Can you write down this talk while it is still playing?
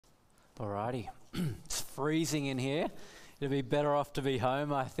Alrighty, it's freezing in here. It'd be better off to be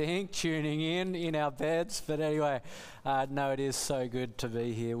home, I think, tuning in our beds. But anyway, no, it is so good to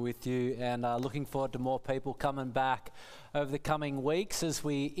be here with you, and looking forward to more people coming back over the coming weeks as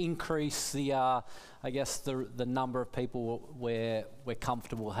we increase the, the number of people we're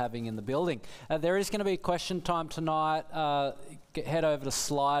comfortable having in the building. There is going to be a question time tonight. Head over to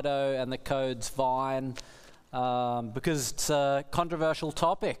Slido, and the code's Vine, because it's a controversial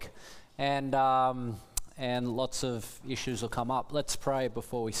topic. And lots of issues will come up. Let's pray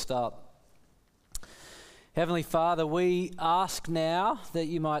before we start. Heavenly Father, we ask now that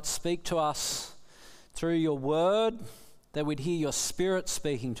you might speak to us through your word, that we'd hear your Spirit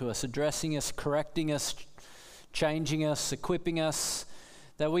speaking to us, addressing us, correcting us, changing us, equipping us,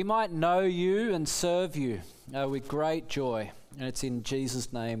 that we might know you and serve you with great joy. And it's in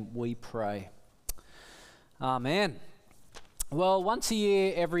Jesus' name we pray. Amen. Well, once a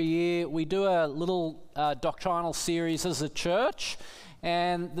year, every year, we do a little doctrinal series as a church,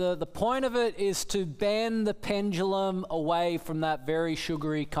 and the point of it is to bend the pendulum away from that very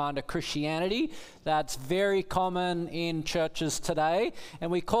sugary kind of Christianity that's very common in churches today.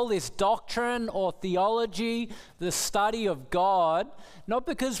 And we call this doctrine or theology, the study of God, not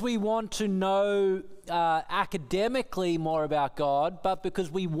because we want to know academically more about God, but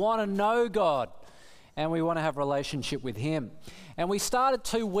because we want to know God. And we want to have a relationship with him. And we started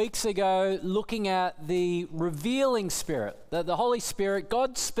 2 weeks ago looking at the revealing Spirit, that the Holy Spirit,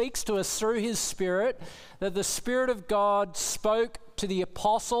 God speaks to us through his Spirit, that the Spirit of God spoke to the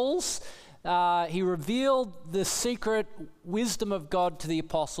apostles. He revealed the secret wisdom of God to the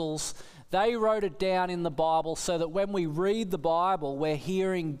apostles. They wrote it down in the Bible so that when we read the Bible, we're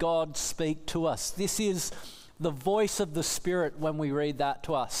hearing God speak to us. This is the voice of the Spirit when we read that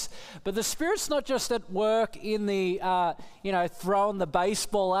to us. But the Spirit's not just at work in the, throwing the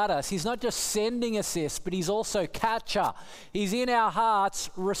baseball at us. He's not just sending us this, but he's also catcher. He's in our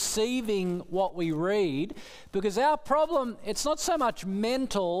hearts receiving what we read, because our problem, it's not so much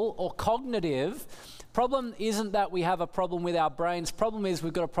mental or cognitive. Problem isn't that we have a problem with our brains. Problem is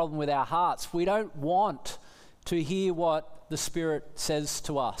we've got a problem with our hearts. We don't want to hear what the Spirit says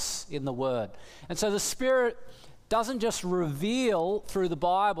to us in the Word. And so the Spirit doesn't just reveal through the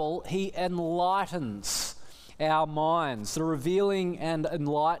Bible, he enlightens our minds. The revealing and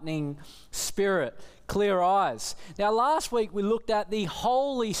enlightening Spirit, clear eyes. Now last week we looked at the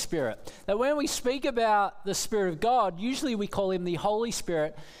Holy Spirit. That when we speak about the Spirit of God, usually we call him the Holy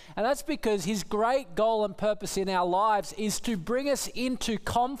Spirit, and that's because his great goal and purpose in our lives is to bring us into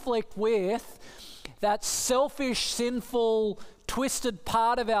conflict with that selfish, sinful, twisted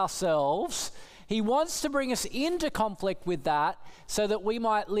part of ourselves. He wants to bring us into conflict with that so that we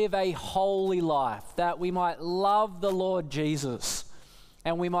might live a holy life, that we might love the Lord Jesus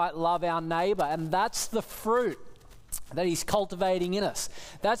and we might love our neighbor. And that's the fruit that he's cultivating in us.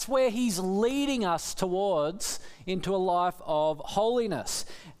 That's where he's leading us towards into a life of holiness.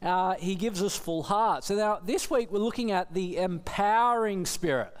 He gives us full hearts. So now this week we're looking at the empowering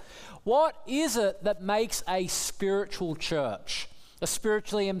Spirit. What is it that makes a spiritual church, a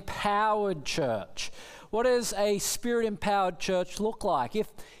spiritually empowered church? What does a spirit-empowered church look like? If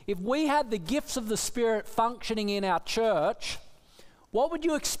we had the gifts of the Spirit functioning in our church, what would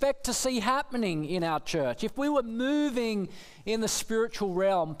you expect to see happening in our church? If we were moving in the spiritual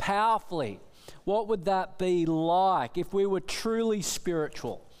realm powerfully, what would that be like? If we were truly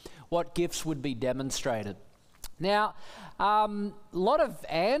spiritual, what gifts would be demonstrated? Now, a lot of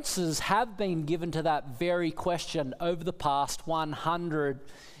answers have been given to that very question over the past 100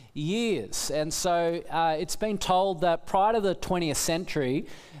 years. And so it's been told that prior to the 20th century,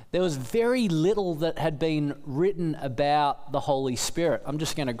 there was very little that had been written about the Holy Spirit. I'm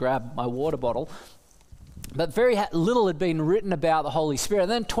just going to grab my water bottle. But very little had been written about the Holy Spirit.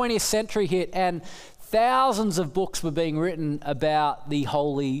 And then 20th century hit, and thousands of books were being written about the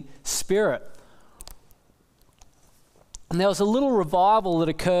Holy Spirit. And there was a little revival that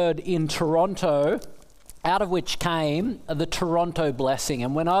occurred in Toronto, out of which came the Toronto blessing.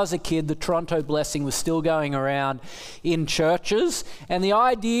 And when I was a kid, the Toronto blessing was still going around in churches. And the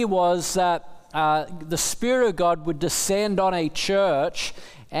idea was that the Spirit of God would descend on a church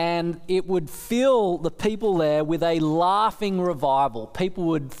and it would fill the people there with a laughing revival. People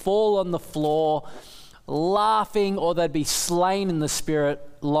would fall on the floor laughing, or they'd be slain in the Spirit,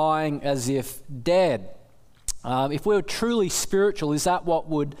 lying as if dead. If we were truly spiritual, is that what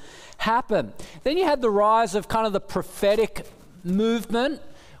would happen? Then you had the rise of kind of the prophetic movement,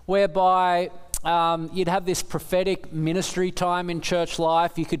 whereby you'd have this prophetic ministry time in church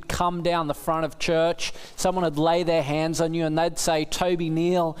life. You could come down the front of church. Someone would lay their hands on you and they'd say, Toby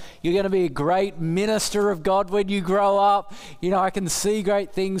Neal, you're going to be a great minister of God when you grow up. You know, I can see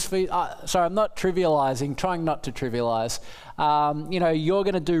great things for you. Sorry, I'm not trivializing, trying not to trivialize. You know, you're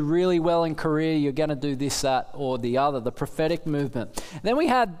going to do really well in career. You're going to do this, that, or the other, the prophetic movement. Then we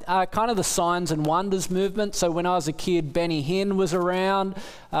had kind of the signs and wonders movement. So when I was a kid, Benny Hinn was around,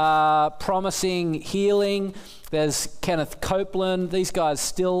 promising healing. There's Kenneth Copeland. These guys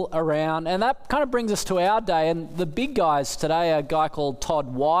still around. And that kind of brings us to our day. And the big guys today are a guy called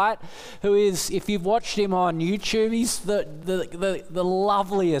Todd White, who is, if you've watched him on YouTube, he's the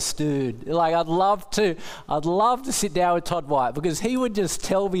loveliest dude. Like, I'd love to sit down with Todd White because he would just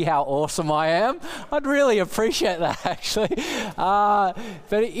tell me how awesome I am. I'd really appreciate that, actually.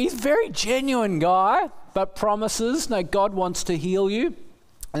 But he's a very genuine guy, but promises, no, God wants to heal you.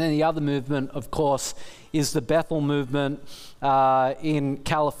 And then the other movement, of course, is the Bethel movement in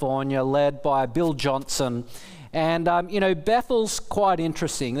California, led by Bill Johnson. And, you know, Bethel's quite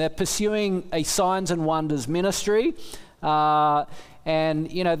interesting. They're pursuing a signs and wonders ministry.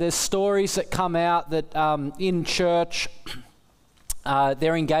 And, you know, there's stories that come out that in church,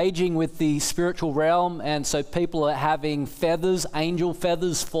 they're engaging with the spiritual realm. And so people are having feathers, angel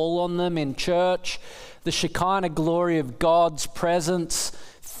feathers fall on them in church. The Shekinah glory of God's presence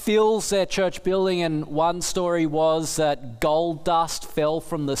fills their church building, and one story was that gold dust fell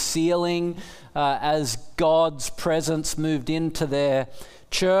from the ceiling as God's presence moved into their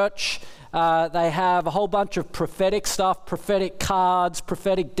church. They have a whole bunch of prophetic stuff, prophetic cards,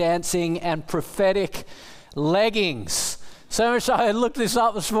 prophetic dancing, and prophetic leggings. So much I looked this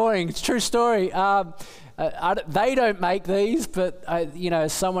up this morning. It's a true story. They don't make these, but you know,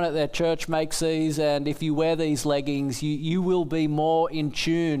 someone at their church makes these, and if you wear these leggings, you will be more in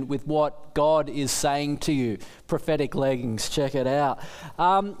tune with what God is saying to you. Prophetic leggings, check it out.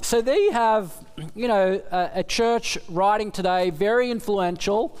 So there you have, you know, a church writing today, very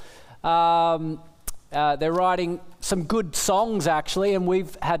influential. They're writing some good songs, actually, and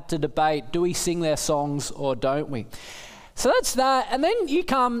we've had to debate, do we sing their songs or don't we? So that's that, and then you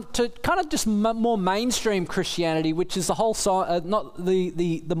come to kind of just more mainstream Christianity, which is the whole not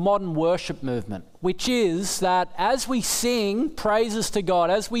the modern worship movement, which is that as we sing praises to God,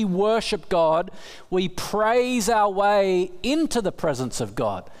 as we worship God, we praise our way into the presence of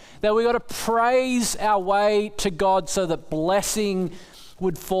God. That we got to praise our way to God so that blessing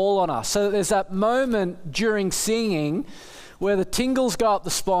would fall on us. So there's that moment during singing where the tingles go up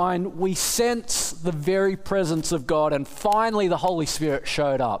the spine, we sense the very presence of God, and finally the Holy Spirit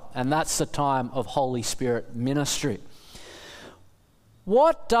showed up, and that's the time of Holy Spirit ministry.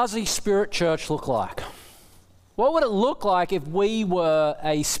 What does a spirit church look like? What would it look like if we were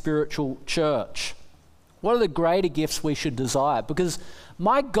a spiritual church? What are the greater gifts we should desire? Because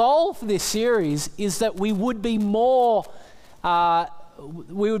my goal for this series is that we would be more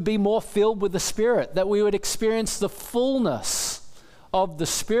filled with the Spirit, that we would experience the fullness of the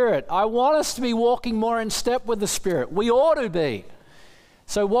Spirit. I want us to be walking more in step with the Spirit. We ought to be.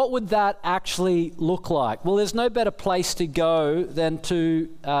 So what would that actually look like? Well, there's no better place to go than to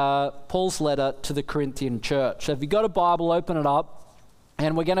Paul's letter to the Corinthian church. So if you've got a Bible, open it up,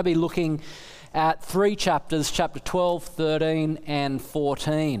 and we're going to be looking at 3 chapters, chapter 12, 13, and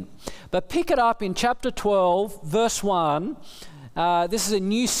 14. But pick it up in chapter 12, verse 1. This is a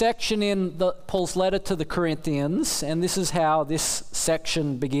new section in Paul's letter to the Corinthians, and this is how this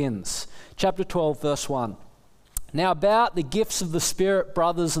section begins. Chapter 12, verse 1. Now about the gifts of the Spirit,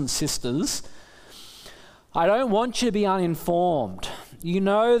 brothers and sisters, I don't want you to be uninformed. You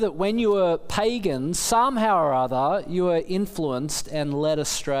know that when you were pagans, somehow or other, you were influenced and led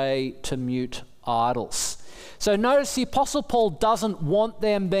astray to mute idols. So notice the Apostle Paul doesn't want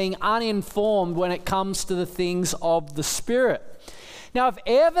them being uninformed when it comes to the things of the Spirit. Now, if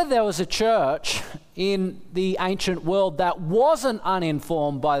ever there was a church in the ancient world that wasn't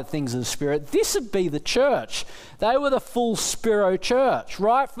uninformed by the things of the Spirit, this would be the church. They were the full Spiro church.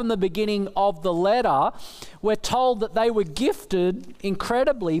 Right from the beginning of the letter, we're told that they were gifted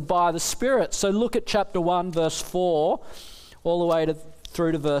incredibly by the Spirit. So look at chapter 1, verse 4, all the way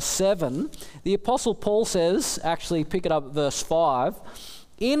through to verse 7. The Apostle Paul says, actually pick it up at verse 5,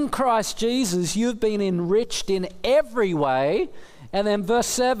 in Christ Jesus you've been enriched in every way. And then verse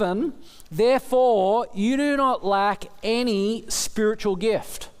 7, therefore you do not lack any spiritual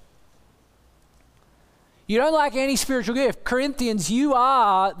gift. You don't lack any spiritual gift. Corinthians, you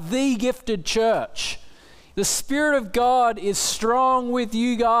are the gifted church The Spirit of God is strong with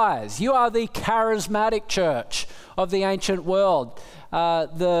you guys. You are the charismatic church of the ancient world.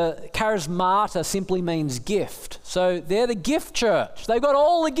 The charismata simply means gift. So they're the gift church. They've got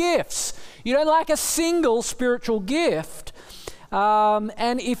all the gifts. You don't lack a single spiritual gift.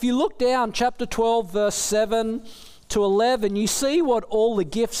 And if you look down, chapter 12, verse 7 to 11, you see what all the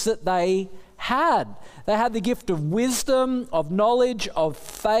gifts that they had. They had the gift of wisdom, of knowledge, of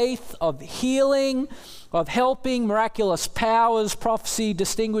faith, of healing, of helping, miraculous powers, prophecy,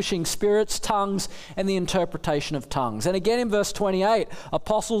 distinguishing spirits, tongues, and the interpretation of tongues. And again in verse 28,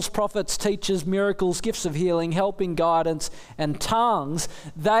 apostles, prophets, teachers, miracles, gifts of healing, helping, guidance, and tongues.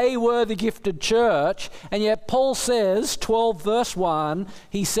 They were the gifted church. And yet Paul says, 12 verse 1,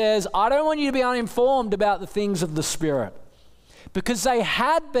 he says, I don't want you to be uninformed about the things of the Spirit, because they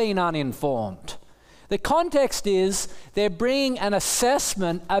had been uninformed. The context is they're bringing an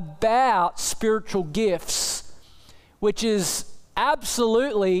assessment about spiritual gifts, which is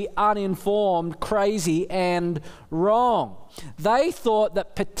absolutely uninformed, crazy, and wrong. They thought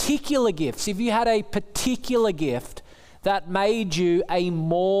that particular gifts, if you had a particular gift, that made you a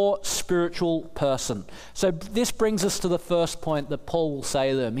more spiritual person. So this brings us to the first point that Paul will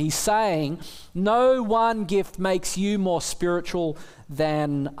say to them. He's saying no one gift makes you more spiritual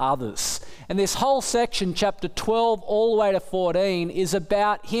than others. And this whole section, chapter 12 all the way to 14, is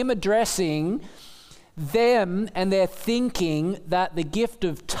about him addressing them and their thinking that the gift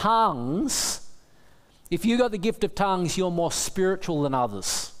of tongues, if you got the gift of tongues, you're more spiritual than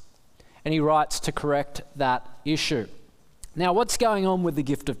others. And he writes to correct that issue. Now, what's going on with the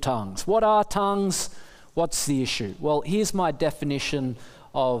gift of tongues? What are tongues? What's the issue? Well, here's my definition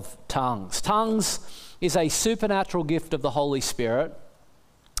of tongues. Tongues is a supernatural gift of the Holy Spirit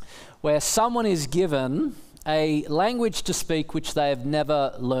where someone is given a language to speak which they have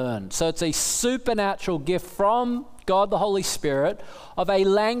never learned. So it's a supernatural gift from God the Holy Spirit of a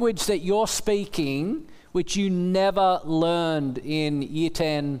language that you're speaking which you never learned in year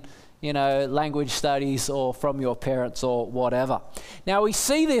 10 language studies or from your parents or whatever. Now we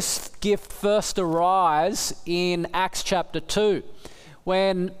see this gift first arise in Acts chapter 2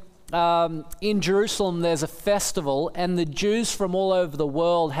 when in Jerusalem there's a festival and the Jews from all over the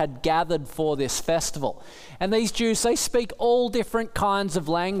world had gathered for this festival. And these Jews, they speak all different kinds of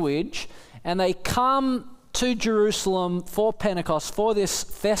language and they come to Jerusalem for Pentecost, for this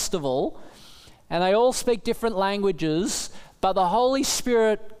festival, and they all speak different languages. But the Holy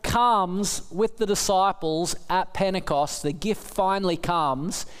Spirit comes with the disciples at Pentecost. The gift finally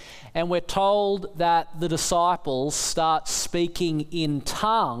comes, and we're told that the disciples start speaking in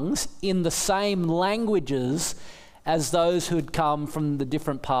tongues in the same languages as those who had come from the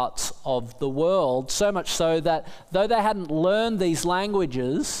different parts of the world. So much so that though they hadn't learned these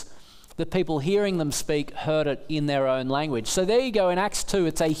languages, the people hearing them speak heard it in their own language. So there you go, in Acts 2,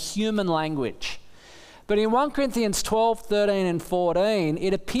 it's a human language. But in 1 Corinthians 12, 13 and 14,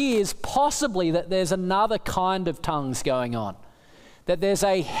 it appears possibly that there's another kind of tongues going on. That there's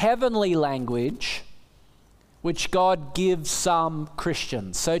a heavenly language which God gives some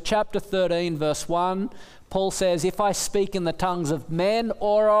Christians. So chapter 13, verse 1, Paul says, if I speak in the tongues of men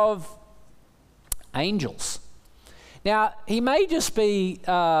or of angels. Now, he may just be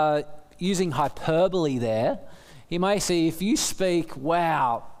using hyperbole there. He may say, if you speak,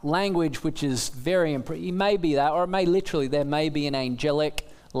 wow, language which is very impressive, it may be that, or it may literally, there may be an angelic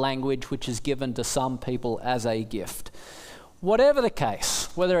language which is given to some people as a gift. Whatever the case,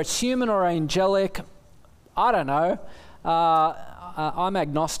 whether it's human or angelic, I don't know, I'm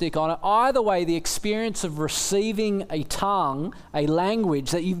agnostic on it. Either way, the experience of receiving a tongue, a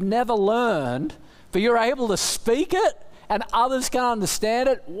language that you've never learned, but you're able to speak it and others can understand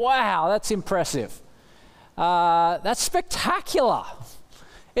it, wow, that's impressive. That's spectacular.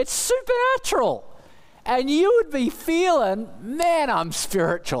 It's supernatural. And you would be feeling, man, I'm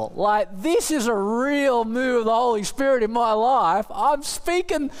spiritual. Like, this is a real move of the Holy Spirit in my life. I'm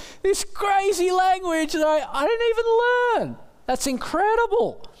speaking this crazy language that I didn't even learn. That's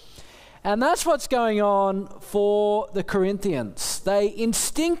incredible. And that's what's going on for the Corinthians. They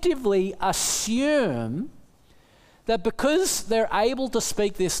instinctively assume that because they're able to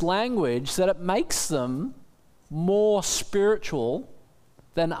speak this language, that it makes them more spiritual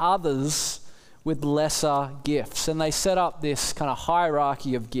than others with lesser gifts. And they set up this kind of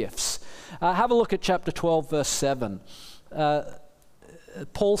hierarchy of gifts. Have a look at chapter 12, verse 7.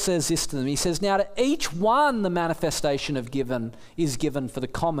 Paul says this to them. He says, now to each one the manifestation of is given for the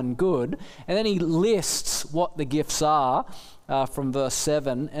common good. And then he lists what the gifts are from verse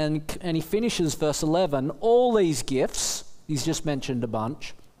 7. And he finishes verse 11. All these gifts, he's just mentioned a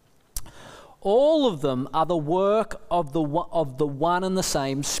bunch, All of them are the work of the one and the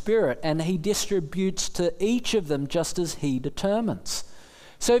same Spirit, and he distributes to each of them just as he determines.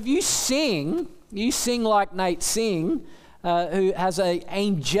 So if you sing like Nate Singh, who has an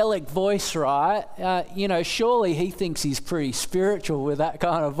angelic voice, right? Surely he thinks he's pretty spiritual with that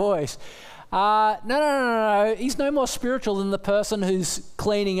kind of voice. No. He's no more spiritual than the person who's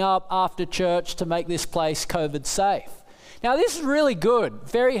cleaning up after church to make this place COVID safe. Now, this is really good,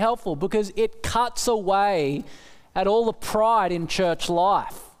 very helpful, because it cuts away at all the pride in church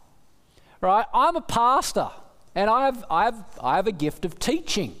life, right? I'm a pastor, and I have a gift of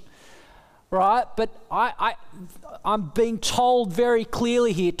teaching, right? But I'm being told very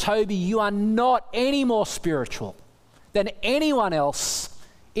clearly here, Toby, you are not any more spiritual than anyone else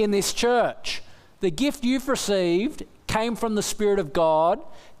in this church. The gift you've received came from the Spirit of God,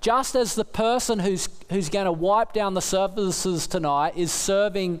 just as the person who's going to wipe down the services tonight is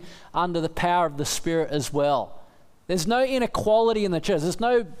serving under the power of the Spirit as well. There's no inequality in the church. There's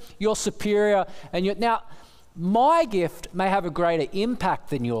no you're superior and you're... Now, my gift may have a greater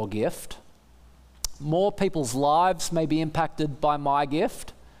impact than your gift. More people's lives may be impacted by my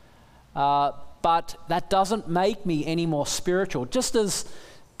gift, but that doesn't make me any more spiritual. Just as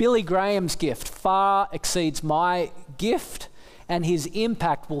Billy Graham's gift far exceeds my gift, and his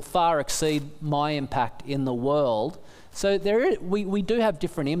impact will far exceed my impact in the world. So we do have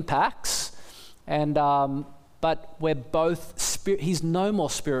different impacts, and but we're both he's no more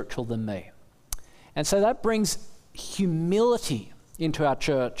spiritual than me. And so that brings humility into our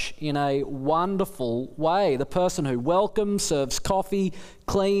church in a wonderful way. The person who welcomes, serves coffee,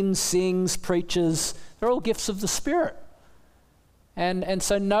 cleans, sings, preaches, they're all gifts of the Spirit. And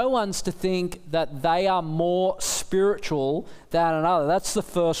so no one's to think that they are more spiritual than another. That's the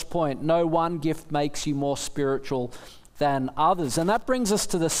first point. No one gift makes you more spiritual than others. And that brings us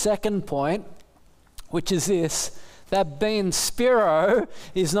to the second point, which is this, that being spiro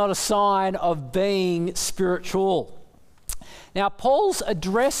is not a sign of being spiritual. Now, Paul's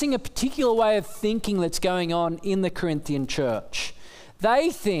addressing a particular way of thinking that's going on in the Corinthian church.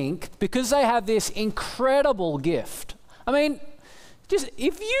 They think, because they have this incredible gift, I mean, just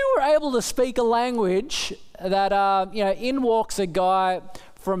if you were able to speak a language that, in walks a guy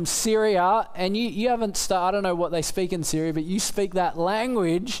from Syria, and you haven't I don't know what they speak in Syria, but you speak that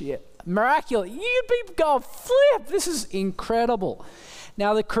language, miraculous, you'd be going, flip, this is incredible.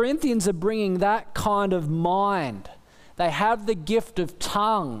 Now, the Corinthians are bringing that kind of mind. They have the gift of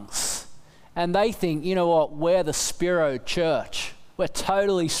tongues, and they think, you know what, we're the Spiro church. We're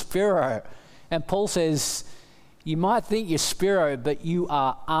totally Spiro. And Paul says, you might think you're Spiro, but you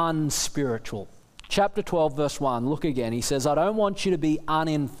are unspiritual. Chapter 12, verse 1, look again. He says, I don't want you to be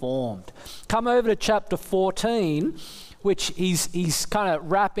uninformed. Come over to chapter 14, which he's kind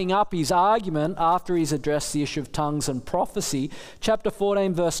of wrapping up his argument after he's addressed the issue of tongues and prophecy. Chapter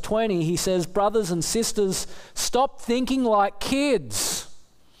 14, verse 20, he says, brothers and sisters, stop thinking like kids.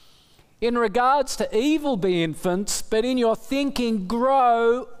 In regards to evil, be infants, but in your thinking,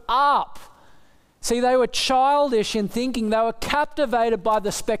 grow up. See, they were childish in thinking. They were captivated by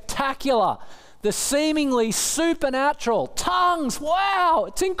the spectacular, the seemingly supernatural. Tongues, wow,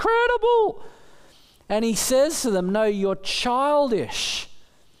 it's incredible. And he says to them, no, you're childish.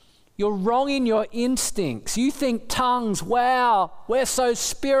 You're wrong in your instincts. You think tongues, wow, we're so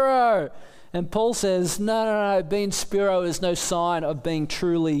spiro. And Paul says, no, being spiro is no sign of being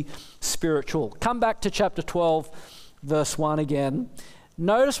truly spiritual. Come back to chapter 12, verse 1 again.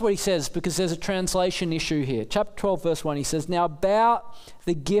 Notice what he says, because there's a translation issue here. Chapter 12, verse 1, he says, now about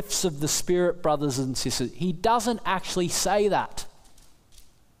the gifts of the Spirit, brothers and sisters. He doesn't actually say that.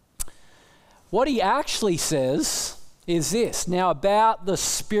 What he actually says is this. Now about the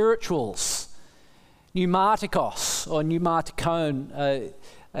spirituals, pneumatikos or pneumatikon,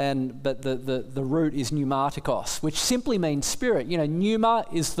 but the root is pneumatikos, which simply means spirit. Pneuma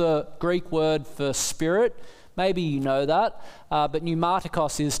is the Greek word for spirit. Maybe you know that, but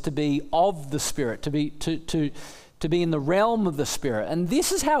pneumatikos is to be of the Spirit, to be in the realm of the Spirit. And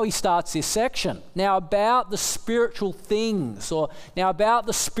this is how he starts this section. Now about the spiritual things, or now about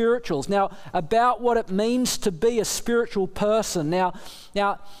the spirituals, now about what it means to be a spiritual person, now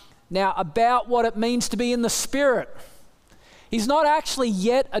about what it means to be in the Spirit. He's not actually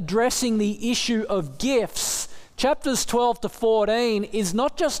yet addressing the issue of gifts. Chapters 12 to 14 is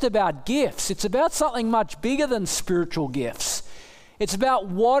not just about gifts. It's about something much bigger than spiritual gifts. It's about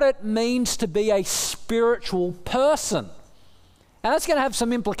what it means to be a spiritual person. And that's going to have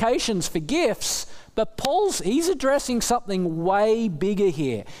some implications for gifts, but he's addressing something way bigger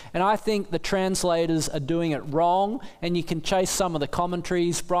here. And I think the translators are doing it wrong, and you can chase some of the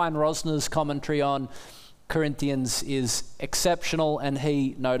commentaries. Brian Rosner's commentary on Corinthians is exceptional, and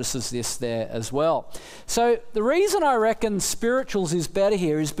he notices this there as well. So the reason I reckon spirituals is better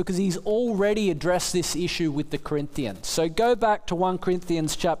here is because he's already addressed this issue with the Corinthians. So go back to 1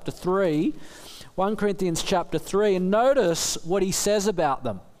 Corinthians chapter 3, 1 Corinthians chapter 3, and notice what he says about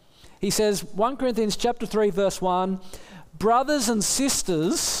them. He says, 1 Corinthians chapter 3, verse 1, brothers and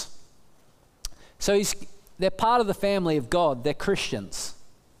sisters, so they're part of the family of God, they're Christians,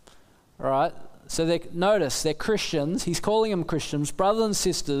 all right? So notice, they're Christians. He's calling them Christians, brothers and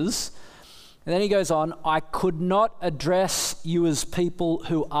sisters. And then he goes on, I could not address you as people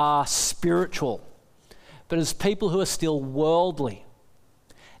who are spiritual, but as people who are still worldly.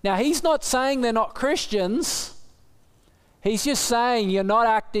 Now, he's not saying they're not Christians. He's just saying you're not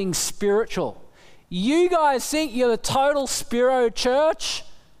acting spiritual. You guys think you're the total Spiro church,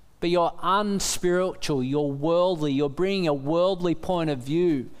 but you're unspiritual, you're worldly, you're bringing a worldly point of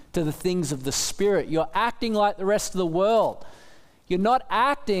view to the things of the Spirit. You're acting like the rest of the world. You're not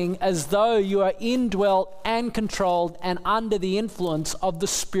acting as though you are indwelt and controlled and under the influence of the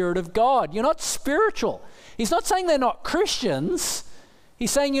Spirit of God. You're not spiritual. He's not saying they're not Christians.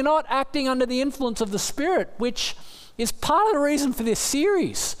 He's saying you're not acting under the influence of the Spirit, which is part of the reason for this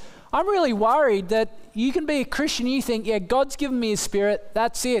series. I'm really worried that you can be a Christian and you think, yeah, God's given me His Spirit,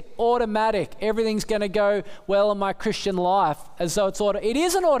 that's it, automatic. Everything's going to go well in my Christian life as though it's automatic. It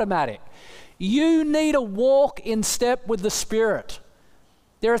isn't automatic. You need to walk in step with the Spirit.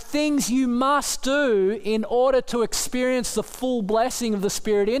 There are things you must do in order to experience the full blessing of the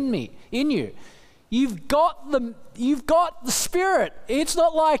Spirit in you. You've got the Spirit. It's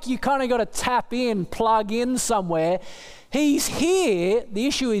not like you kind of got to tap in, plug in somewhere. He's here. The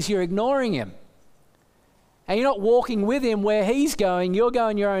issue is you're ignoring Him. And you're not walking with Him where He's going. You're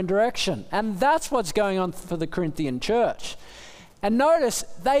going your own direction. And that's what's going on for the Corinthian church. And notice,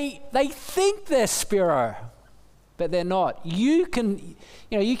 they think they're Spiro, but they're not. You can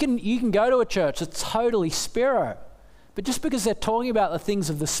go to a church that's totally Spiro, but just because they're talking about the things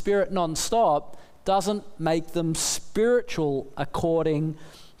of the Spirit non-stop doesn't make them spiritual according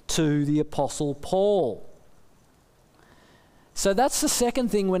to the Apostle Paul. So that's the second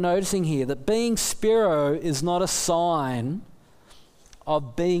thing we're noticing here, that being Spiro is not a sign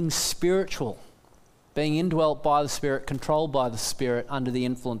of being spiritual, being indwelt by the Spirit, controlled by the Spirit, under the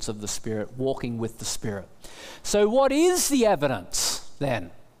influence of the Spirit, walking with the Spirit. So what is the evidence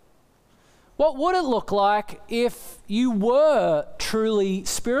then? What would it look like if you were truly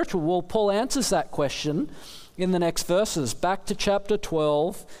spiritual? Well, Paul answers that question in the next verses. Back to chapter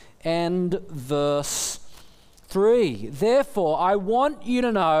 12 and verse 3. Therefore, I want you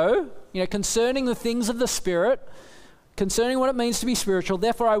to know, concerning the things of the Spirit, concerning what it means to be spiritual,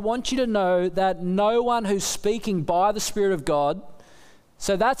 therefore I want you to know that no one who's speaking by the Spirit of God,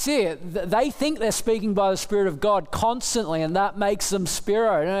 so that's it. They think they're speaking by the Spirit of God constantly, and that makes them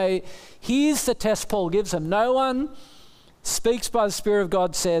Spiro. Here's the test Paul gives them. No one speaks by the Spirit of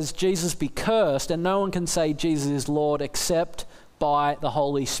God, says Jesus be cursed, and no one can say Jesus is Lord except by the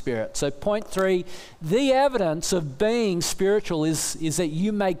Holy Spirit. So point 3, the evidence of being spiritual is that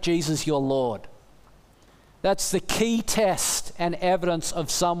you make Jesus your Lord. That's the key test and evidence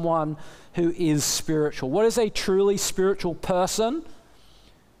of someone who is spiritual. What is a truly spiritual person?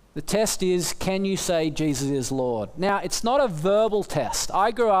 The test is, can you say Jesus is Lord? Now, it's not a verbal test.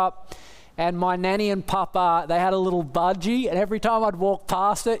 I grew up and my nanny and papa, they had a little budgie, and every time I'd walk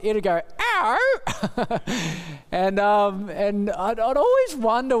past it, it'd go, ow! and I'd always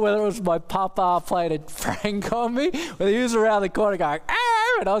wonder whether it was my papa playing a prank on me, whether he was around the corner going,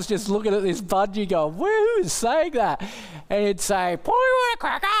 ow! And I was just looking at this budgie going, who's saying that? And he'd say, pour me a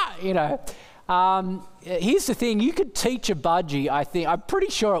cracker, Here's the thing, you could teach a budgie, I think. I'm pretty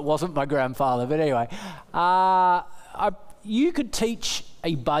sure it wasn't my grandfather, but anyway. You could teach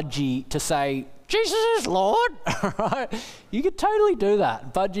a budgie to say, Jesus is Lord, right? You could totally do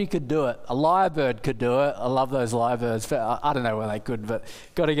that. Budgie could do it. A lyrebird could do it. I love those lyrebirds. I don't know where they could, but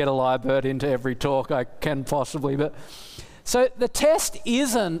got to get a lyrebird into every talk I can possibly. But so the test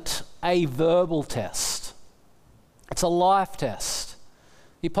isn't a verbal test. It's a life test.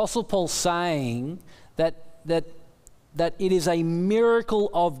 The Apostle Paul's saying that it is a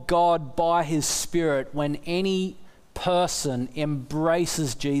miracle of God by His Spirit when any person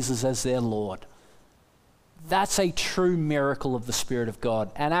embraces Jesus as their Lord. That's a true miracle of the Spirit of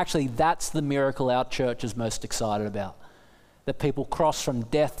God. And actually, that's the miracle our church is most excited about. That people cross from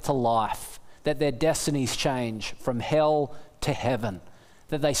death to life, that their destinies change from hell to heaven,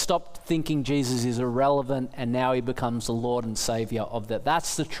 that they stopped thinking Jesus is irrelevant and now he becomes the Lord and Saviour of that.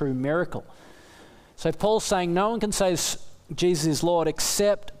 That's the true miracle. So Paul's saying no one can say Jesus is Lord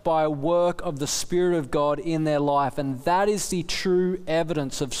except by a work of the Spirit of God in their life, and that is the true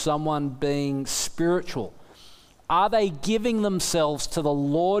evidence of someone being spiritual. Are they giving themselves to the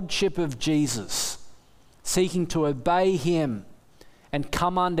lordship of Jesus, seeking to obey him and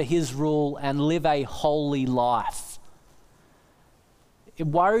come under his rule and live a holy life? It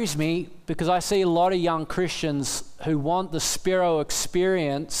worries me because I see a lot of young Christians who want the Spiro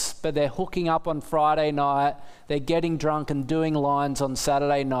experience, but they're hooking up on Friday night, they're getting drunk and doing lines on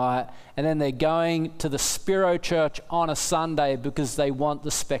Saturday night, and then they're going to the Spiro church on a Sunday because they want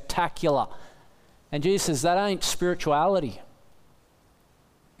the spectacular. And Jesus says that ain't spirituality.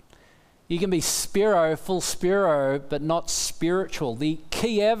 You can be Spiro, full Spiro, but not spiritual. The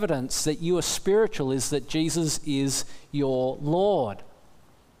key evidence that you are spiritual is that Jesus is your Lord.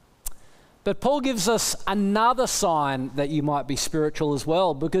 But Paul gives us another sign that you might be spiritual as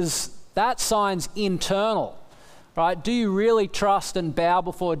well, because that sign's internal, right? Do you really trust and bow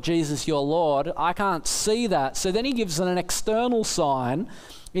before Jesus your Lord? I can't see that. So then he gives an external sign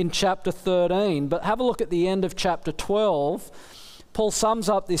in chapter 13. But have a look at the end of chapter 12. Paul sums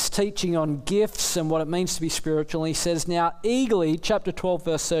up this teaching on gifts and what it means to be spiritual. And he says, now eagerly, chapter 12,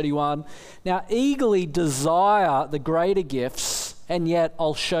 verse 31, now eagerly desire the greater gifts, and yet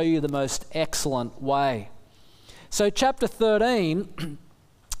I'll show you the most excellent way. So chapter 13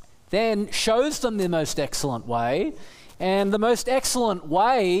 then shows them the most excellent way, and the most excellent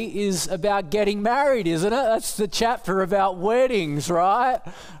way is about getting married, isn't it? That's the chapter about weddings, right?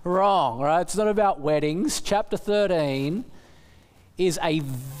 Wrong, right? It's not about weddings. Chapter 13 is a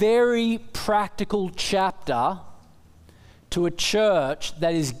very practical chapter to a church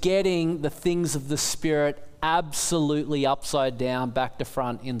that is getting the things of the Spirit absolutely upside down, back to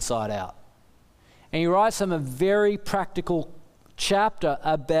front, inside out. And he writes them a very practical chapter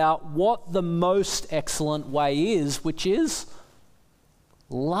about what the most excellent way is, which is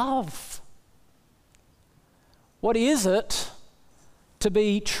love. What is it to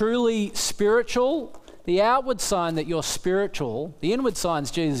be truly spiritual? The outward sign that you're spiritual, the inward sign is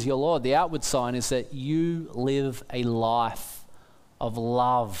Jesus your Lord. The outward sign is that you live a life of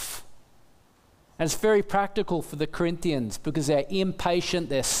love. And it's very practical for the Corinthians because they're impatient,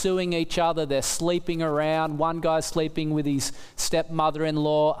 they're suing each other, they're sleeping around. One guy's sleeping with his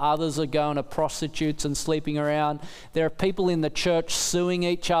stepmother-in-law, others are going to prostitutes and sleeping around. There are people in the church suing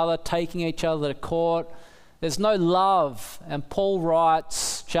each other, taking each other to court. There's no love. And Paul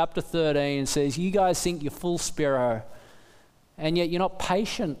writes, chapter 13, and says, you guys think you're full Spiro, and yet you're not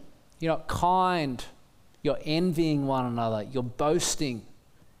patient, you're not kind, you're envying one another, you're boasting,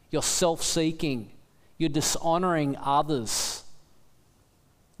 you're self-seeking, you're dishonoring others,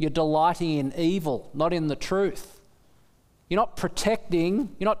 you're delighting in evil, not in the truth. You're not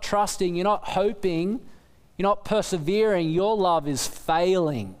protecting, you're not trusting, you're not hoping, you're not persevering, your love is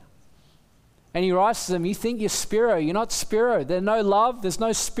failing. And he writes to them, you think you're Spiro, you're not Spiro. There's no love, there's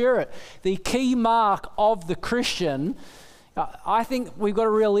no Spirit. The key mark of the Christian, I think we've got a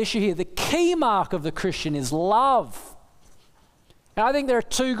real issue here. The key mark of the Christian is love. And I think there are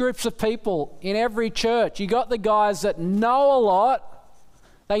two groups of people in every church. You got the guys that know a lot,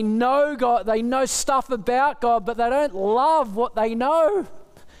 they know God, they know stuff about God, but they don't love what they know.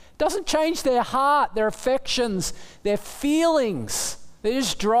 It doesn't change their heart, their affections, their feelings. They're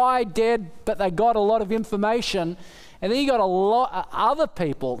just dry, dead, but they got a lot of information. And then you got a lot of other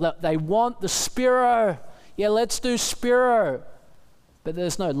people that they want the Spiro. Yeah, let's do Spiro. But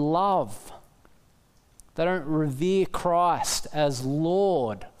there's no love. They don't revere Christ as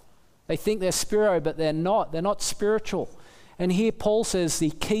Lord. They think they're Spiro, but they're not. They're not spiritual. And here Paul says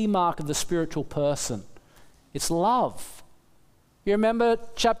the key mark of the spiritual person, it's love. You remember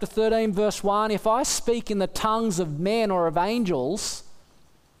chapter 13, verse 1, if I speak in the tongues of men or of angels,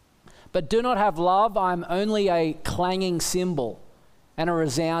 but do not have love, I'm only a clanging cymbal and a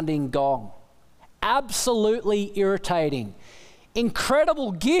resounding gong. Absolutely irritating.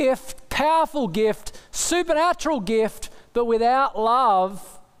 Incredible gift, powerful gift, supernatural gift, but without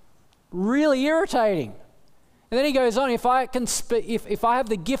love, really irritating. And then he goes on, if I have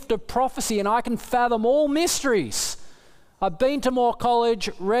the gift of prophecy and I can fathom all mysteries, I've been to Moore College,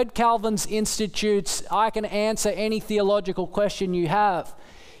 read Calvin's Institutes, I can answer any theological question you have.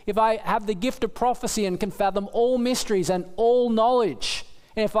 If I have the gift of prophecy and can fathom all mysteries and all knowledge,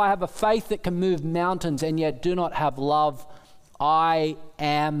 and if I have a faith that can move mountains and yet do not have love, I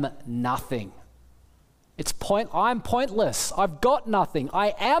am nothing. I'm pointless. I've got nothing.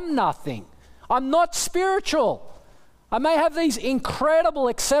 I am nothing. I'm not spiritual. I may have these incredible,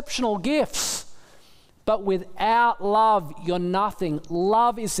 exceptional gifts, but without love, you're nothing.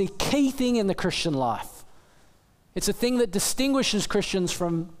 Love is the key thing in the Christian life. It's a thing that distinguishes Christians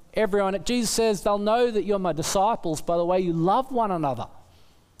from everyone. Jesus says they'll know that you're my disciples by the way you love one another.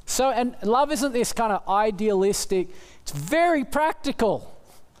 So, and love isn't this kind of idealistic, it's very practical.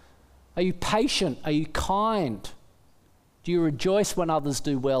 Are you patient? Are you kind? Do you rejoice when others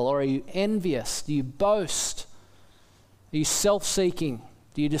do well? Or are you envious? Do you boast? Are you self-seeking?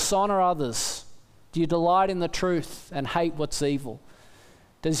 Do you dishonor others? Do you delight in the truth and hate what's evil?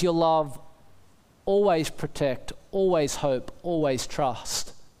 Does your love always protect, always hope, always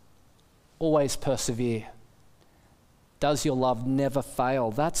trust, always persevere? Does your love never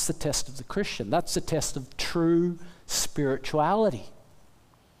fail? That's the test of the Christian. That's the test of true spirituality.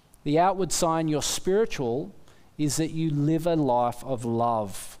 The outward sign you're spiritual is that you live a life of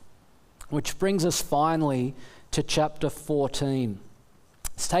love. Which brings us finally to chapter 14.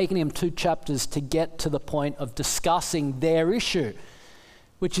 It's taken him 2 chapters to get to the point of discussing their issue,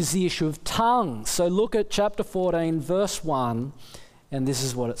 which is the issue of tongues. So look at chapter 14, verse 1, and this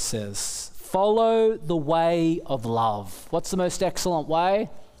is what it says. Follow the way of love. What's the most excellent way?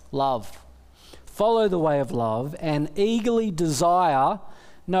 Love. Follow the way of love and eagerly desire.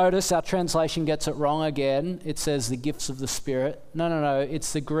 Notice our translation gets it wrong again. It says the gifts of the Spirit. No.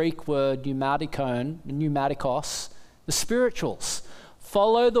 It's the Greek word pneumatikos, the spirituals.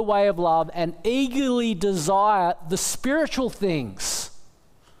 Follow the way of love and eagerly desire the spiritual things.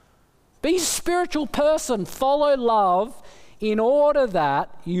 Be a spiritual person. Follow love in order that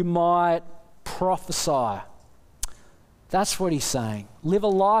you might prophesy. That's what he's saying. Live a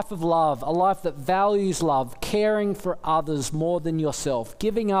life of love, a life that values love, caring for others more than yourself,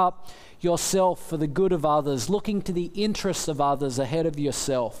 giving up yourself for the good of others, looking to the interests of others ahead of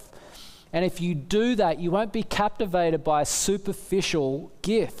yourself. And if you do that, you won't be captivated by superficial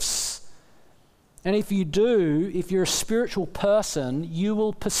gifts. And if you do, if you're a spiritual person, you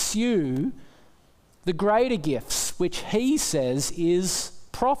will pursue the greater gifts, which he says is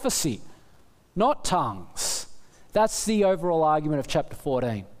prophecy, not tongues. That's the overall argument of chapter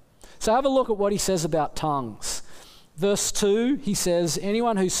 14. So have a look at what he says about tongues. Verse 2, he says,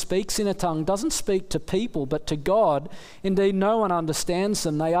 anyone who speaks in a tongue doesn't speak to people, but to God. Indeed, no one understands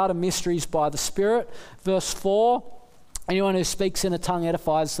them. They utter mysteries by the Spirit. Verse 4, anyone who speaks in a tongue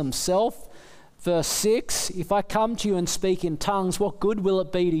edifies themselves. Verse 6, if I come to you and speak in tongues, what good will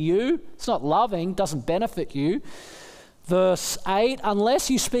it be to you? It's not loving, doesn't benefit you. Verse 8, unless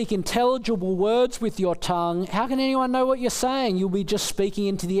you speak intelligible words with your tongue, how can anyone know what you're saying? You'll be just speaking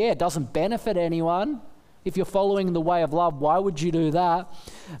into the air. It doesn't benefit anyone. If you're following the way of love, why would you do that?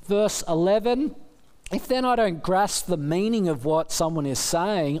 Verse 11, if then I don't grasp the meaning of what someone is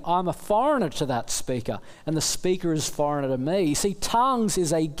saying, I'm a foreigner to that speaker, and the speaker is foreigner to me. You see, tongues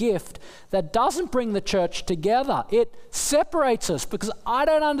is a gift that doesn't bring the church together. It separates us because I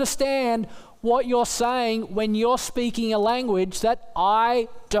don't understand what you're saying when you're speaking a language that I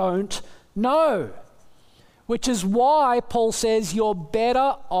don't know. Which is why Paul says you're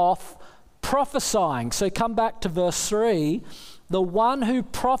better off prophesying. So come back to verse 3. The one who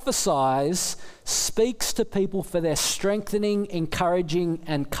prophesies speaks to people for their strengthening, encouraging,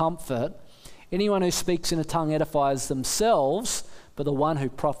 and comfort. Anyone who speaks in a tongue edifies themselves, but the one who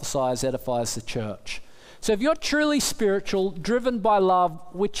prophesies edifies the church. So if you're truly spiritual, driven by love,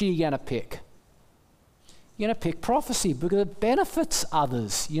 which are you going to pick? You're going to pick prophecy because it benefits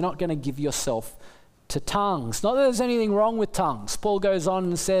others. You're not going to give yourself to tongues. Not that there's anything wrong with tongues. Paul goes on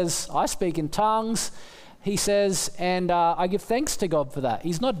and says, I speak in tongues. He says, and I give thanks to God for that.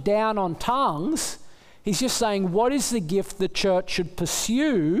 He's not down on tongues. He's just saying, what is the gift the church should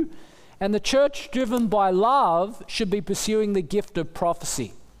pursue? And the church driven by love should be pursuing the gift of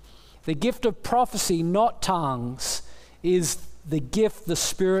prophecy. The gift of prophecy, not tongues, is the gift the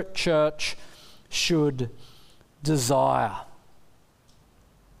Spirit church should desire.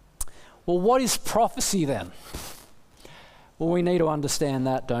 Well, what is prophecy then? Well, we need to understand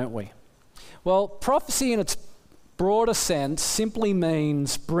that, don't we? Well, prophecy in its broader sense simply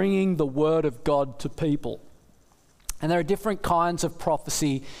means bringing the word of God to people. And there are different kinds of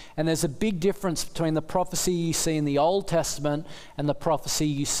prophecy, and there's a big difference between the prophecy you see in the Old Testament and the prophecy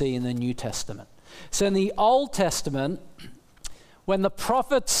you see in the New Testament. So in the Old Testament, when the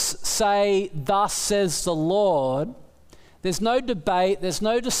prophets say, thus says the Lord, there's no debate, there's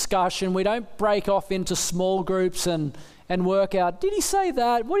no discussion. We don't break off into small groups and work out, did he say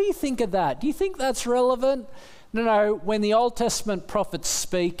that? What do you think of that? Do you think that's relevant? No, when the Old Testament prophets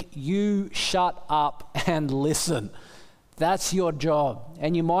speak, you shut up and listen. That's your job.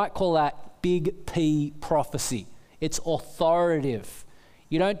 And you might call that big P prophecy. It's authoritative.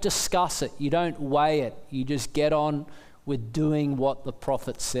 You don't discuss it. You don't weigh it. You just get on with doing what the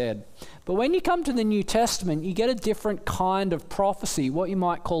prophet said. But when you come to the New Testament, you get a different kind of prophecy, what you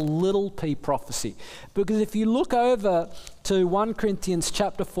might call little p prophecy. Because if you look over to 1 Corinthians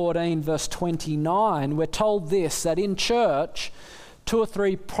chapter 14, verse 29, we're told this, that in church, 2 or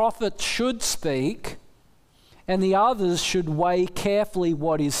 3 prophets should speak, and the others should weigh carefully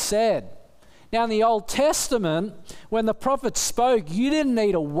what is said. Now in the Old Testament, when the prophets spoke, you didn't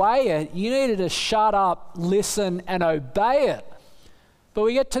need to weigh it. You needed to shut up, listen, and obey it. But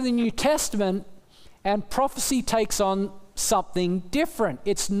we get to the New Testament, and prophecy takes on something different.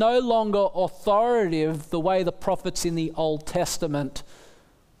 It's no longer authoritative the way the prophets in the Old Testament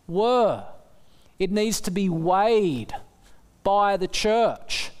were. It needs to be weighed by the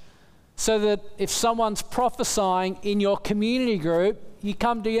church, so that if someone's prophesying in your community group, you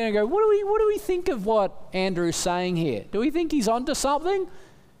come together and go, what do we think of what Andrew's saying here? Do we think he's onto something?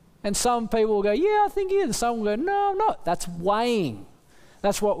 And some people will go, yeah, I think he is. And some will go, no, I'm not. That's weighing.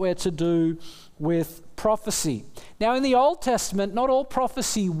 That's what we're to do with prophecy. Now, in the Old Testament, not all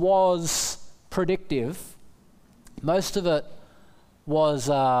prophecy was predictive. Most of it was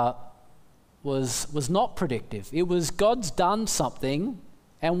not predictive. It was God's done something,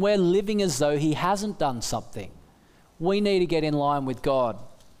 and we're living as though he hasn't done something. We need to get in line with God,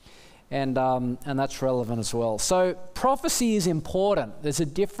 and that's relevant as well. So prophecy is important. There's a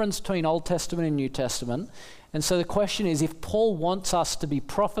difference between Old Testament and New Testament. And so the question is, if Paul wants us to be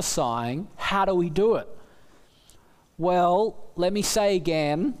prophesying, how do we do it? Well, let me say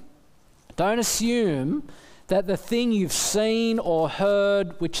again, don't assume that the thing you've seen or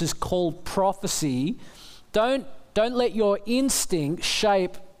heard, which is called prophecy, don't let your instinct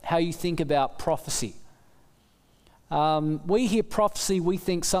shape how you think about prophecy. We hear prophecy, we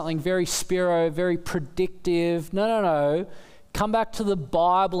think something very spiro, very predictive. No. Come back to the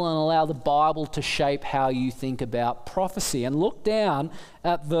Bible and allow the Bible to shape how you think about prophecy. And look down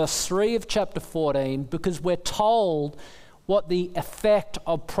at verse 3 of chapter 14, because we're told what the effect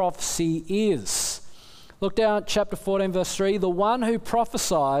of prophecy is. Look down at chapter 14, verse 3. The one who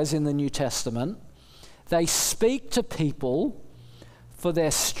prophesies in the New Testament, they speak to people for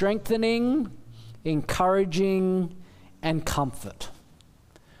their strengthening, encouraging, and comfort.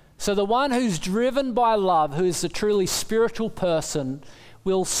 So the one who's driven by love, who is the truly spiritual person,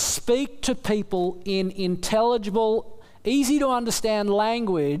 will speak to people in intelligible, easy to understand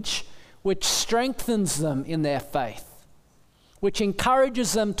language, which strengthens them in their faith, which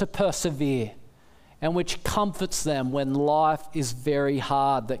encourages them to persevere, and which comforts them when life is very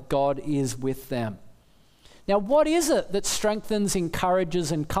hard, that God is with them. Now, what is it that strengthens,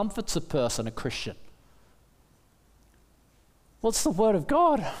 encourages, and comforts a person, a Christian? What's the Word of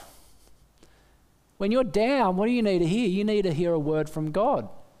God? When you're down, what do you need to hear? You need to hear a word from God.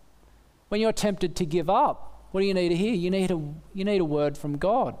 When you're tempted to give up, what do you need to hear? You need a word from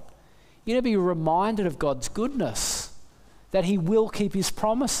God. You need to be reminded of God's goodness, that He will keep His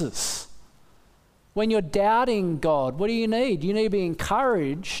promises. When you're doubting God, what do you need? You need to be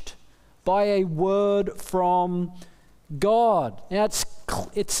encouraged by a word from God. Now,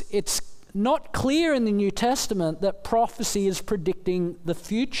 it's not clear in the New Testament that prophecy is predicting the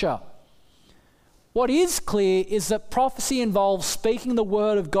future. What is clear is that prophecy involves speaking the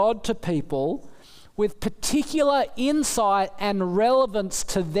word of God to people with particular insight and relevance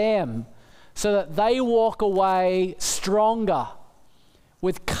to them, so that they walk away stronger,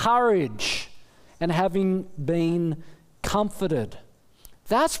 with courage, and having been comforted.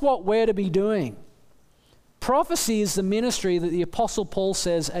 That's what we're to be doing. Prophecy is the ministry that the Apostle Paul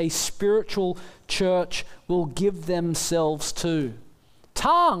says a spiritual church will give themselves to.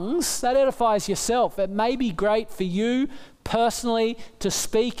 Tongues, that edifies yourself. It may be great for you personally to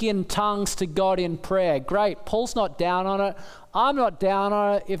speak in tongues to God in prayer. Great. Paul's not down on it. I'm not down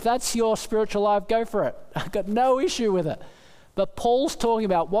on it. If that's your spiritual life, go for it. I've got no issue with it. But Paul's talking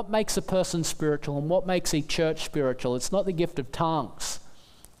about what makes a person spiritual and what makes a church spiritual. It's not the gift of tongues.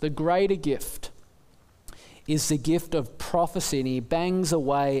 The greater gift is the gift of prophecy, and he bangs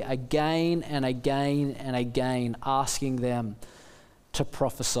away again and again and again, asking them to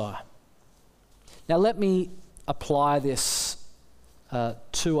prophesy. Now let me apply this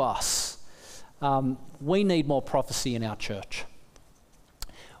to us. We need more prophecy in our church.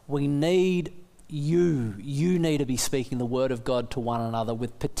 We need you need to be speaking the word of God to one another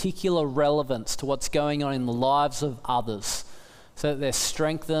with particular relevance to what's going on in the lives of others, so that they're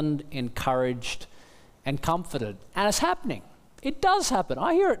strengthened, encouraged, and comforted. And it's happening. It does happen.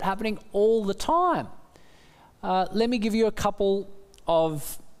 I hear it happening all the time. Let me give you a couple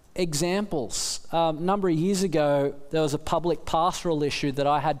of examples. A number of years ago, there was a public pastoral issue that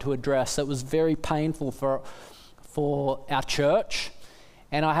I had to address that was very painful for our church,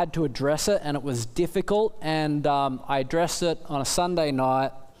 and I had to address it, and it was difficult, and I addressed it on a Sunday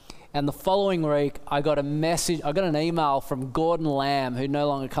night, and the following week I got an email from Gordon Lamb, who no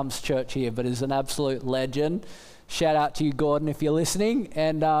longer comes to church here, but is an absolute legend. Shout out to you, Gordon, if you're listening.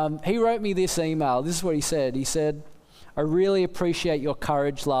 And he wrote me this email. This is what he said. He said, "I really appreciate your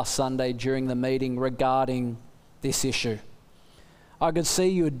courage last Sunday during the meeting regarding this issue. I could see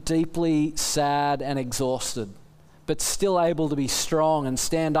you were deeply sad and exhausted, but still able to be strong and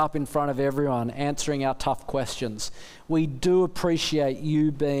stand up in front of everyone, answering our tough questions. We do appreciate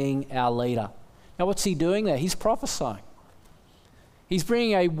you being our leader." Now, what's he doing there? He's prophesying. He's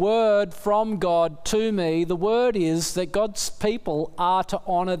bringing a word from God to me. The word is that God's people are to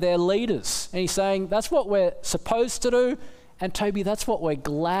honor their leaders. And he's saying, that's what we're supposed to do. And Toby, that's what we're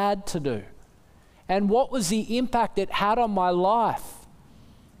glad to do. And what was the impact it had on my life?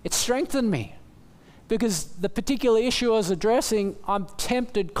 It strengthened me. Because the particular issue I was addressing, I'm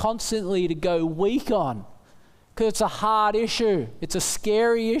tempted constantly to go weak on. Because it's a hard issue. It's a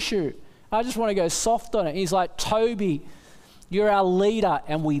scary issue. I just want to go soft on it. And he's like, Toby, you're our leader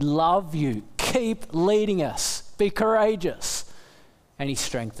and we love you. Keep leading us. Be courageous. And he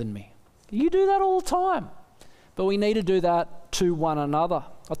strengthened me. You do that all the time. But we need to do that to one another.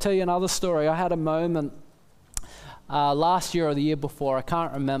 I'll tell you another story. I had a moment last year or the year before, I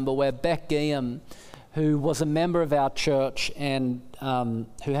can't remember, where Beck Guillaume, who was a member of our church and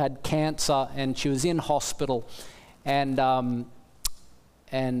who had cancer, and she was in hospital, and her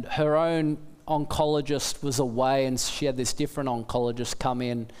own oncologist was away, and she had this different oncologist come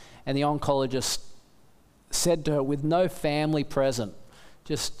in, and the oncologist said to her, with no family present,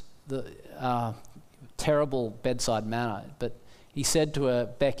 just the terrible bedside manner, but he said to her,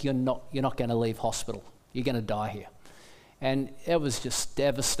 Beck, you're not going to leave hospital. You're going to die here. And it was just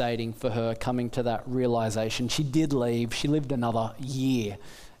devastating for her coming to that realization. She did leave. She lived another year.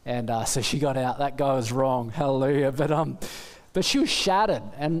 And so she got out. That guy was wrong. Hallelujah. But she was shattered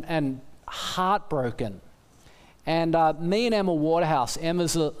and heartbroken. And me and Emma Waterhouse,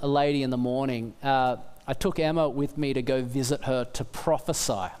 Emma's a lady in the morning. I took Emma with me to go visit her to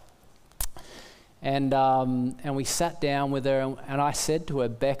prophesy. And we sat down with her, and I said to her,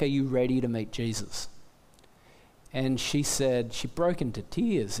 Beck, are you ready to meet Jesus? And she said, she broke into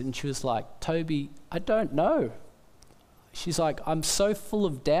tears, and she was like, Toby, I don't know. She's like, I'm so full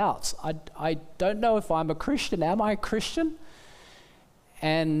of doubts. I don't know if I'm a Christian. Am I a Christian?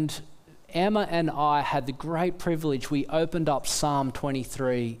 And Emma and I had the great privilege. We opened up Psalm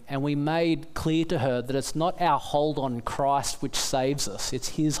 23, and we made clear to her that it's not our hold on Christ which saves us. It's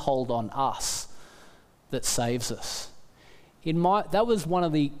his hold on us that saves us. That was one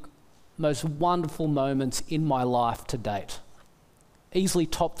of the most wonderful moments in my life to date. Easily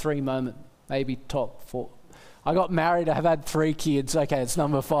top 3 moment, maybe top 4. I got married, I have had 3 kids. Okay, it's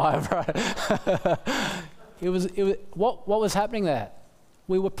number 5, right? It was what was happening there?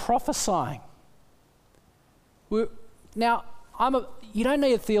 We were prophesying. Now, you don't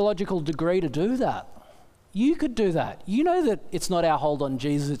need a theological degree to do that. You could do that. You know that it's not our hold on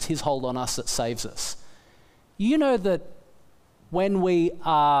Jesus, it's his hold on us that saves us. You know that when we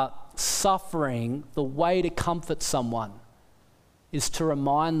are suffering, the way to comfort someone is to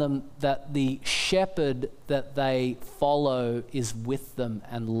remind them that the shepherd that they follow is with them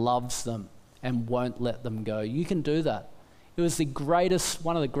and loves them and won't let them go. You can do that. It was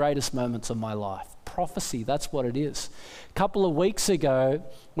one of the greatest moments of my life. Prophecy, that's what it is. A couple of weeks ago,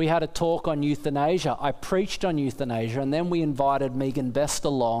 we had a talk on euthanasia. I preached on euthanasia, and then we invited Megan Best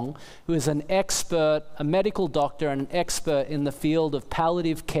along, who is an expert, a medical doctor and an expert in the field of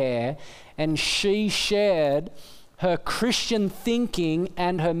palliative care, and she shared her Christian thinking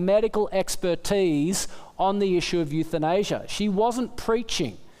and her medical expertise on the issue of euthanasia. She wasn't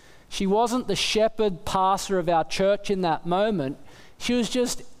preaching. She wasn't the shepherd pastor of our church in that moment. She was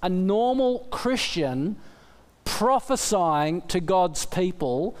just a normal Christian prophesying to God's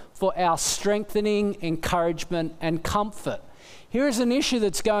people for our strengthening, encouragement, and comfort. Here is an issue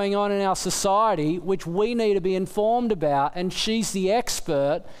that's going on in our society which we need to be informed about, and she's the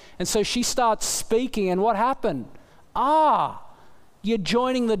expert, and so she starts speaking, and what happened? You're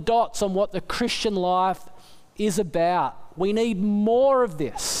joining the dots on what the Christian life is about. We need more of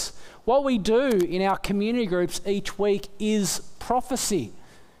this. What we do in our community groups each week is prophecy.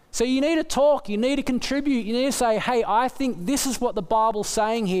 So you need to talk, you need to contribute, you need to say, hey, I think this is what the Bible's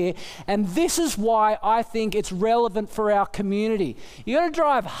saying here, and this is why I think it's relevant for our community. You've got to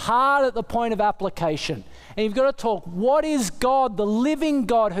drive hard at the point of application, and you've got to talk, what is God, the living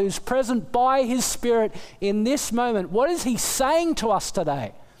God who's present by his Spirit in this moment? What is he saying to us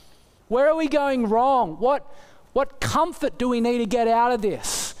today? Where are we going wrong? What comfort do we need to get out of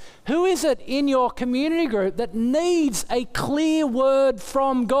this? Who is it in your community group that needs a clear word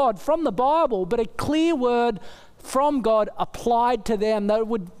from God, from the Bible, but a clear word from God applied to them that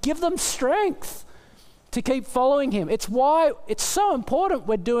would give them strength to keep following him? It's why it's so important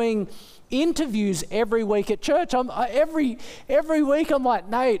we're doing interviews every week at church. Every week I'm like,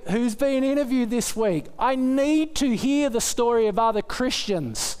 Nate, who's been interviewed this week? I need to hear the story of other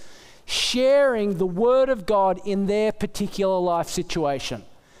Christians sharing the word of God in their particular life situation.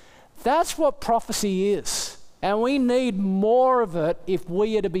 That's what prophecy is. And we need more of it if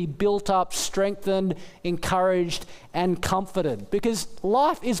we are to be built up, strengthened, encouraged, and comforted. Because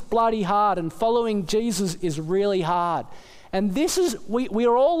life is bloody hard, and following Jesus is really hard. And this is, we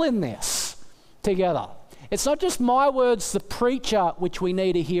are all in this together. It's not just my words, the preacher, which we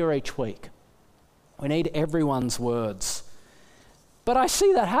need to hear each week. We need everyone's words. But I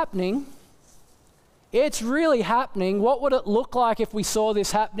see that happening. It's really happening. What would it look like if we saw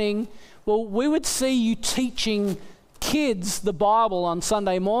this happening? Well, we would see you teaching kids the Bible on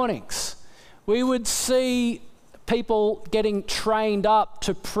Sunday mornings. We would see people getting trained up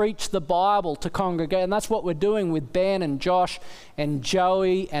to preach the Bible to congregate. And that's what we're doing with Ben and Josh and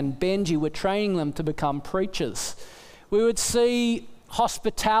Joey and Benji. We're training them to become preachers. We would see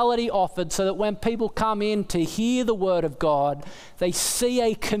hospitality offered so that when people come in to hear the word of God, they see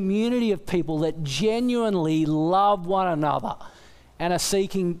a community of people that genuinely love one another and are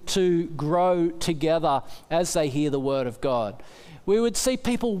seeking to grow together as they hear the word of God. We would see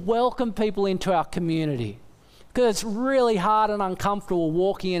people welcome people into our community, because it's really hard and uncomfortable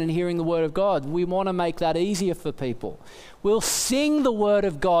walking in and hearing the word of God. We want to make that easier for people. We'll sing the word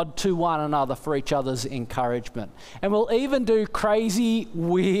of God to one another for each other's encouragement. And we'll even do crazy,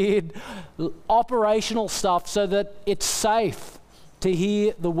 weird, operational stuff so that it's safe to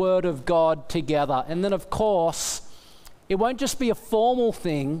hear the word of God together. And then, of course, it won't just be a formal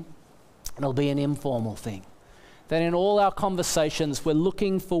thing, it'll be an informal thing. That in all our conversations, we're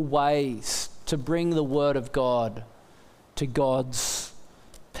looking for ways to bring the word of God to God's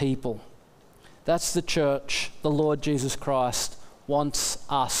people. That's the church the Lord Jesus Christ wants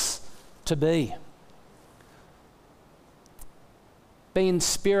us to be. Being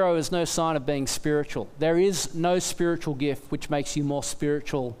spiro is no sign of being spiritual. There is no spiritual gift which makes you more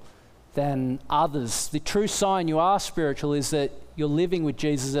spiritual than others. The true sign you are spiritual is that you're living with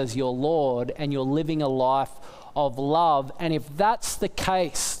Jesus as your Lord and you're living a life of love. And if that's the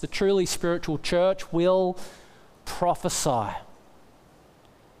case, the truly spiritual church will prophesy.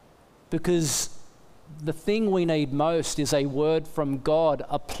 Because the thing we need most is a word from God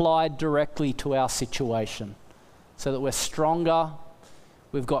applied directly to our situation, so that we're stronger,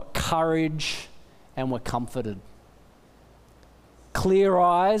 we've got courage, and we're comforted. Clear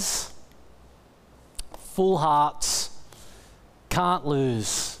eyes, full hearts, can't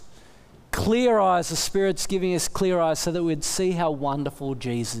lose. Clear eyes, the Spirit's giving us clear eyes so that we'd see how wonderful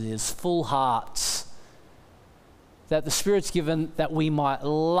Jesus is. Full hearts, that the Spirit's given that we might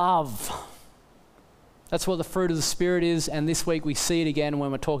love. That's what the fruit of the Spirit is, and this week we see it again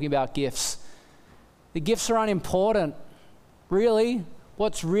when we're talking about gifts. The gifts are unimportant, really.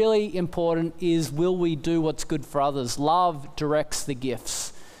 What's really important is, will we do what's good for others? Love directs the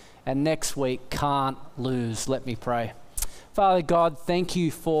gifts. And next week, can't lose. Let me pray. Father God, thank you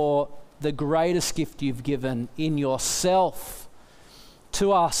for the greatest gift you've given in yourself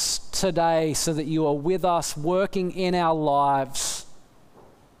to us today, so that you are with us, working in our lives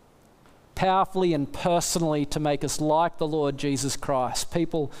powerfully and personally to make us like the Lord Jesus Christ,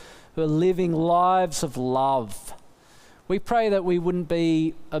 people who are living lives of love. We pray that we wouldn't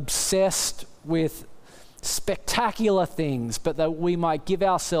be obsessed with spectacular things, but that we might give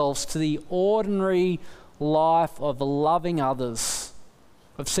ourselves to the ordinary life of loving others,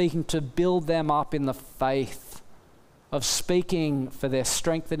 of seeking to build them up in the faith, of speaking for their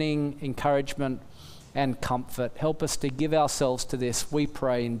strengthening, encouragement, and comfort. Help us to give ourselves to this, we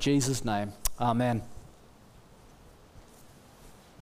pray in Jesus' name. Amen.